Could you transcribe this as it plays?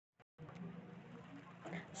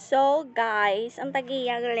So, guys, ang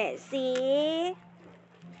tagiyag si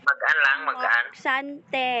Magaan lang, magaan.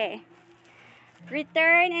 Sante.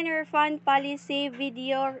 Return and refund policy.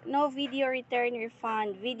 No video return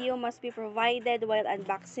refund. Video must be provided while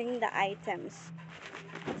unboxing the items.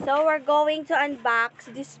 So, we're going to unbox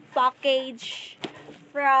this package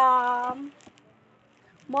from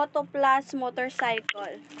Motoplus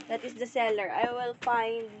motorcycle. That is the seller. I will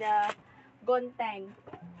find the Gonteng.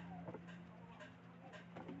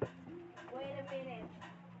 Wait a minute.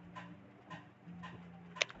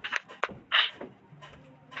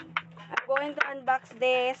 I'm going to unbox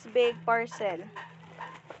this big parcel.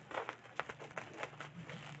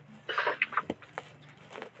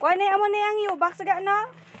 Kuha na mo na yung box ga na.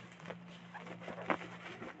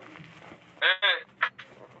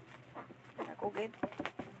 Nakugid.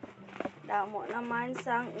 Damo naman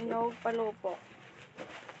sang inog palupok.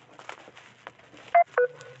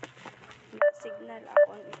 Signal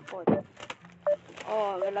akong ipod.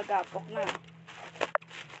 Oh, galagapok na.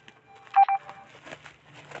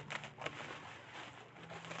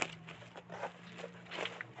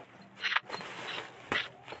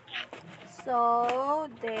 So,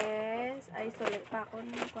 this ay sulit pa ako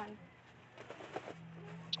ng kwan.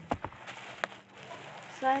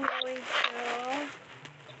 So, I'm going to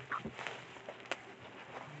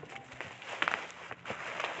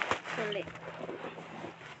sulit.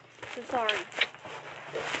 So, sorry.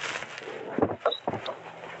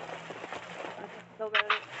 So,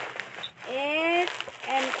 it's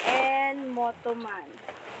an Motoman.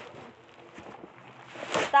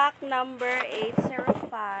 Stock number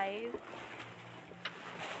 805.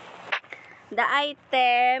 The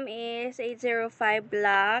item is 805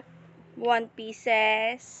 black, 1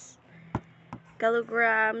 pieces,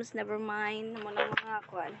 kilograms, never mind, mga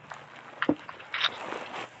kwan.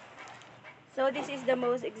 So this is the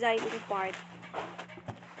most exciting part.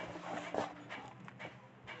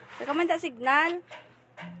 Nakamanta signal.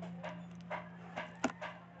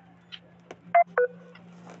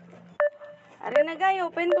 Ari na guys,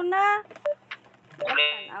 open ko na.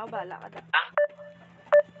 Tanaw, bala ka da.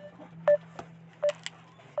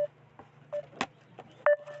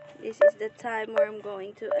 This is the time where I'm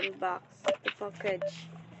going to unbox the package.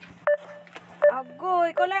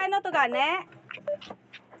 Agoy, kulay ano to gane?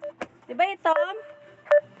 Diba ito?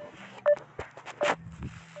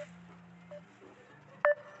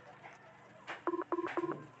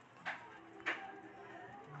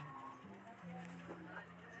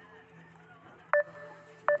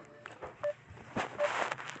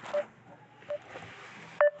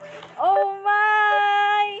 Oh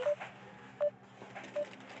my!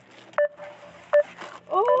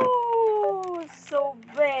 Oh, so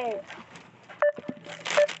big.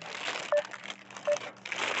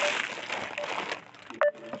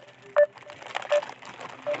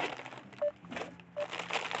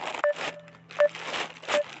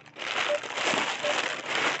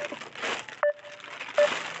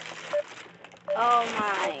 Oh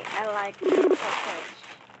my, I like this package.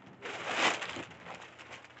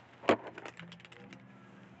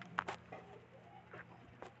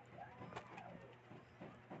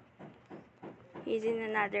 He's in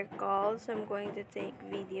another call, so I'm going to take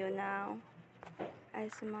video now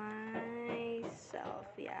as myself,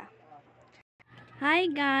 yeah. Hi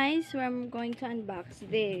guys, so I'm going to unbox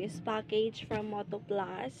this package from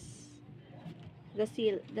Motoplus. The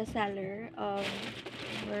seller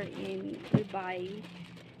wherein we buy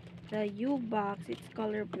the U-box. It's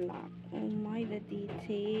color black. Oh my, the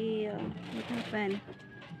detail. What happened?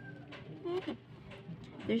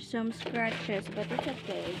 There's some scratches, but it's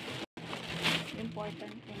okay. The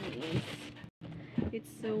important thing is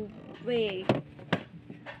it's so big.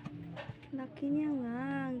 Laki niya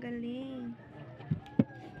nga. Ang galing.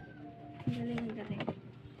 Ang galing, ang galing.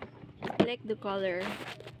 I like the color.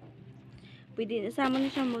 Pwede, sama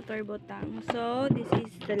na siyang motor butang. So, this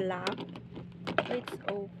is the lock. So, it's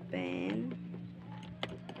open.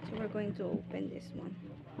 So, we're going to open this one.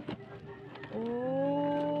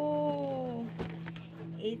 Oh!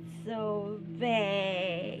 It's so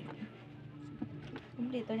big!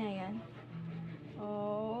 Kompleto na yan.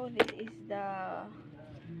 Oh, this is the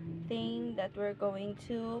thing that we're going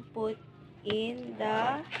to put in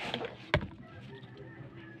the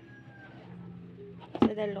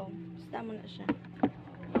sa dalong. Basta mo na siya.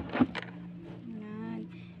 Yan.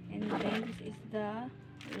 And then this is the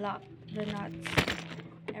lock, the nuts,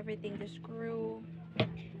 everything, the screw.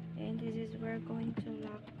 And this is where we're going to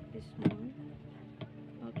lock this one.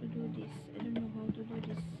 How to do this? I don't know how to do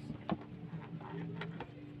this.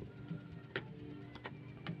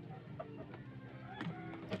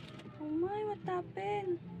 Oh my, what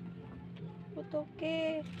happened? What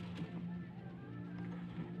Toke.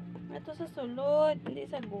 Ito sa sulod, hindi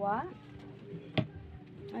sa guwa.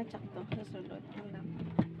 Ay, sakto, sa sulod. Wala.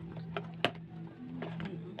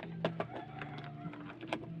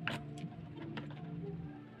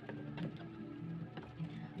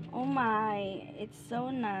 Oh my, it's so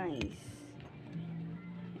nice.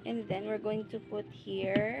 And then we're going to put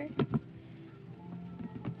here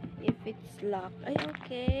if it's locked. Ay,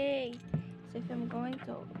 okay. So if I'm going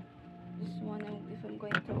to if I'm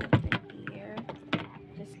going to open here,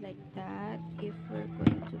 just like that. If we're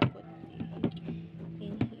going to put it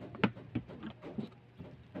in here,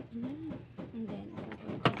 and then we're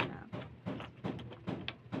going to lock.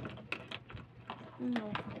 No,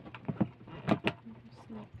 just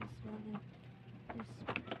like this one. Just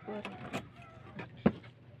put.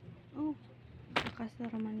 Oh,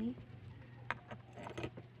 kasar man eh.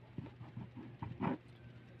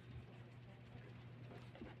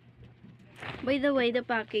 By the way, the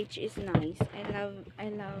package is nice. I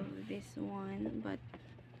love this one, but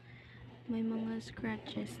may mga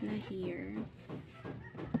scratches na here.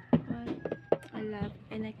 But I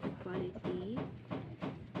like the quality.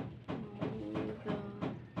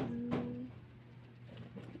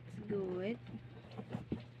 It's good.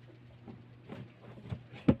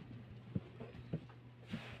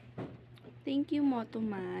 Thank you,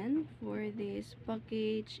 Motoman, for this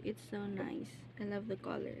package. It's so nice. I love the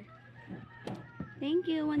color. Thank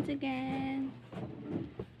you once again.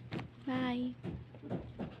 Bye.